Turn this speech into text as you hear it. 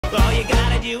All you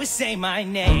gotta do is say my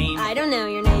name. I don't know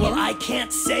your name. Well, I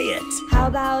can't say it. How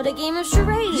about a game of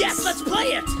charades? Yes, let's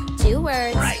play it. 2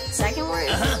 words. Right. Second word.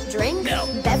 Drink. No.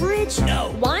 Beverage.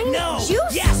 No. Wine. No.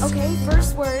 Juice. Yes. Okay,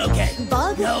 first word. Okay.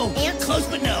 Bug. No. Ant. Close,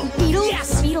 but no. Beetle.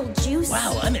 Yes. Beetlejuice.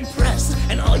 Wow, I'm impressed.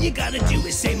 And all you gotta do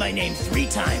is say my name 3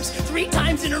 times. 3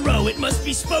 times in a row. It must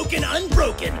be spoken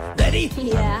unbroken. Ready?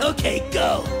 Yeah. Okay,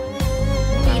 go.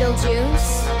 Beetlejuice.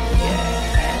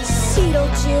 Yes.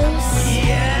 Beetlejuice.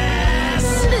 Yes.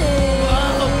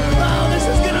 Oh, this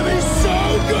is gonna be so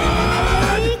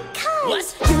good.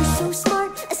 Because What? you're so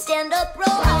smart, a stand-up bro.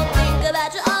 I'll think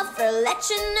about your offer, let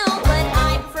you know. But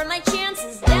I prefer my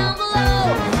chances down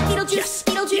below. Beetlejuice, Yes.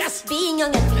 Beetlejuice. Yes. Being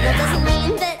young and female doesn't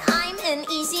mean that I'm an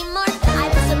easy mark. I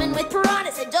put someone with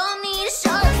piranhas, I don't need a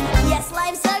shark. Yes,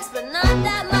 life sucks, but not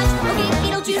that much. Okay,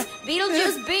 Beetlejuice,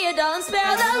 Beetlejuice, be a darling,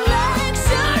 spare the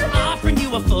lecture. I'm offering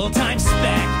you a full-time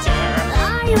spec.